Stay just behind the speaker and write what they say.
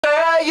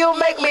you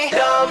make me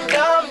dumb,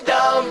 dumb,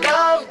 dumb,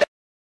 dumb.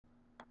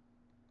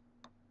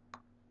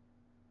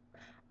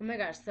 Oh my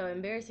gosh, so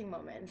embarrassing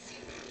moments.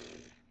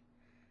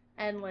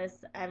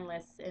 Endless,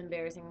 endless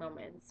embarrassing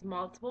moments.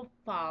 Multiple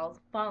falls,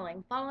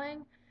 falling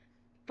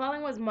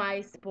was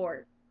my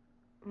sport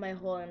my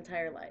whole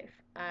entire life.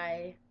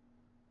 I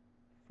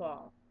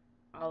fall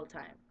all the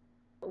time.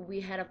 We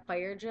had a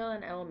fire drill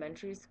in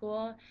elementary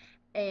school,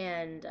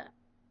 and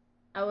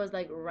I was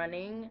like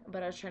running,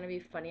 but I was trying to be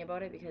funny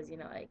about it because,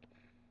 like,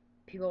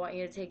 people want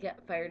you to take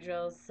fire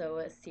drills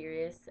so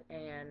serious,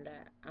 and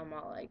I'm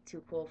all like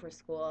too cool for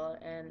school,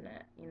 and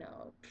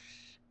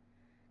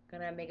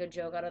gonna make a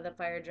joke out of the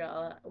fire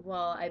drill.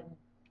 Well, I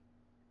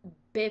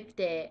biffed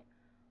it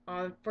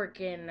on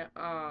freaking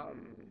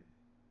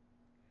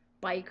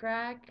bike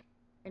rack,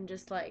 and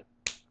just like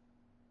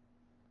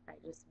I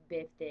just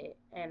biffed it,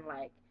 and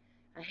like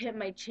I hit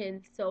my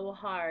chin so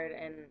hard,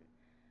 and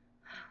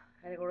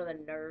I had to go to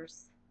the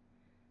nurse.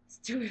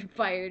 Stupid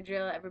fire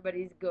drill.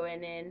 Everybody's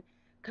going in,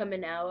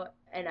 coming out,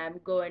 and I'm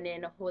going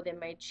in holding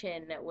my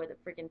chin with a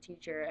freaking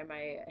teacher, and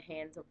my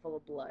hands are full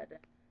of blood.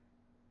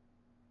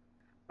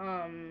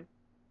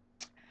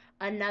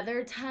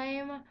 Another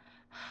time,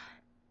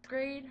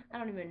 grade. I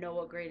don't even know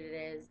what grade it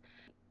is.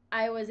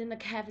 I was in the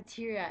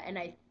cafeteria, and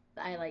I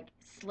like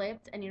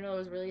slipped, and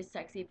those really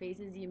sexy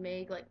faces you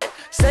make, like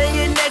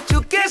Saying that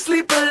you can't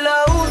sleep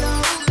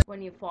alone.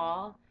 when you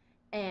fall,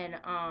 and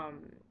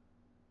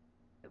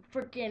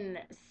freaking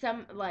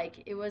some,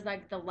 like, it was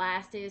like the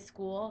last day of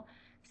school,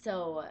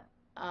 so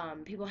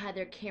people had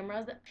their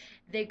cameras.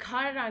 They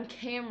caught it on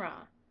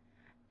camera,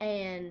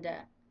 and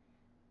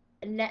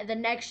the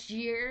next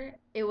year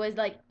it was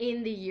like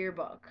in the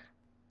yearbook.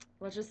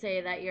 Let's just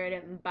say that year I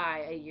didn't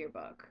buy a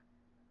yearbook.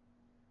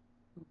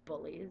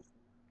 Bullies.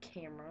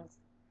 Cameras.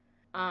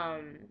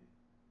 um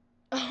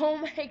Oh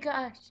my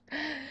gosh.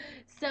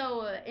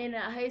 So in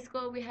high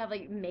school, we have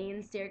like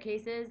main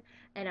staircases,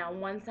 and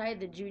on one side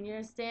the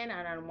junior stand,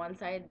 and on one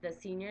side the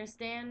senior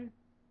stand.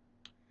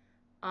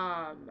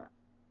 Um,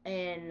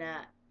 in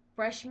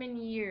freshman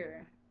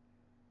year,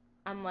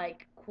 I'm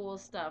like, cool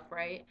stuff,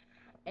 right?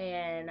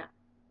 And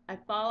I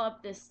fall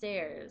up the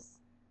stairs,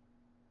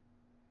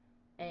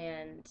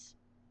 and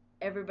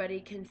everybody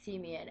can see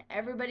me, and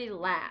everybody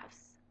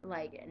laughs.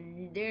 Like,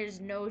 there's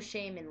no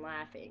shame in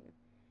laughing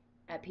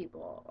at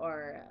people,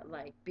 or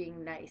like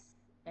being nice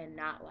and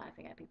not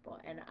laughing at people,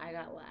 and I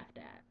got laughed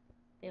at.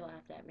 They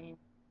laughed at me.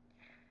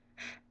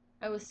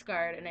 I was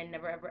scarred, and I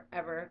never ever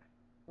ever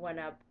went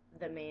up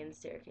the main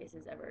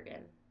staircases ever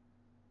again.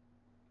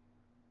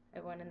 I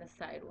went in the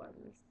side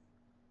ones,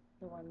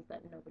 the ones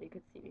that nobody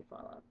could see me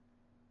fall up.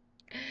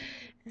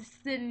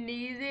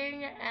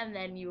 Sneezing and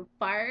then you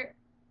fart.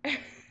 I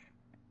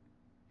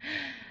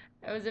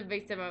was a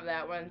victim of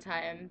that one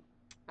time.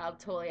 I'll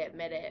totally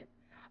admit it.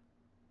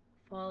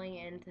 Falling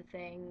into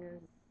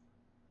things,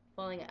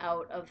 falling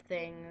out of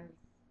things.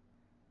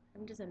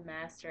 I'm just a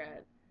master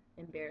at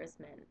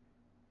embarrassment.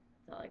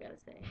 That's all I gotta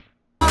say.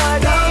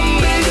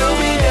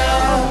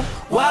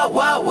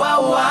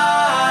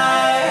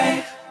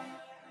 Why?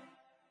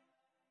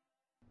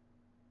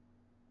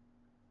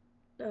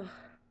 Ugh.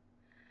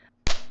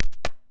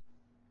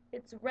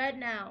 It's red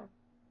now.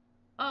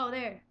 Oh,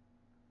 there.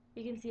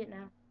 You can see it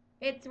now.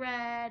 It's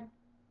red.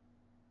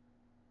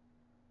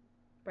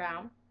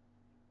 Brown.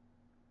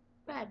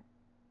 Red.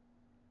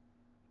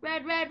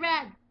 Red, red,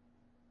 red.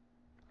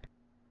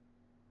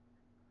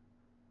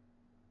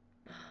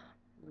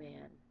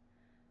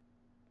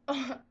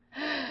 Man.